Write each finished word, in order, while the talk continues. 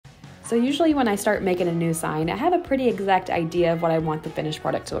So usually when I start making a new sign, I have a pretty exact idea of what I want the finished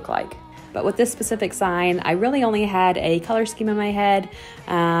product to look like. But with this specific sign, I really only had a color scheme in my head,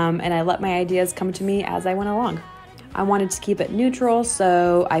 and I let my ideas come to me as I went along. I wanted to keep it neutral,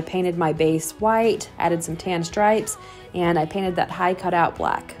 so I painted my base white, added some tan stripes, and I painted that high cutout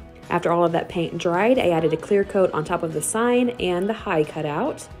black. After all of that paint dried, I added a clear coat on top of the sign and the high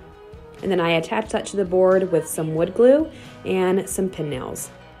cutout. And then I attached that to the board with some wood glue and some pin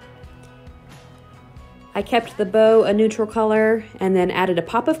nails. I kept the bow a neutral color and then added a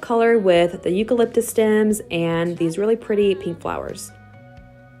pop of color with the eucalyptus stems and these really pretty pink flowers.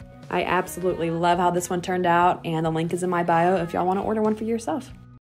 I absolutely love how this one turned out, and the link is in my bio if y'all want to order one for yourself.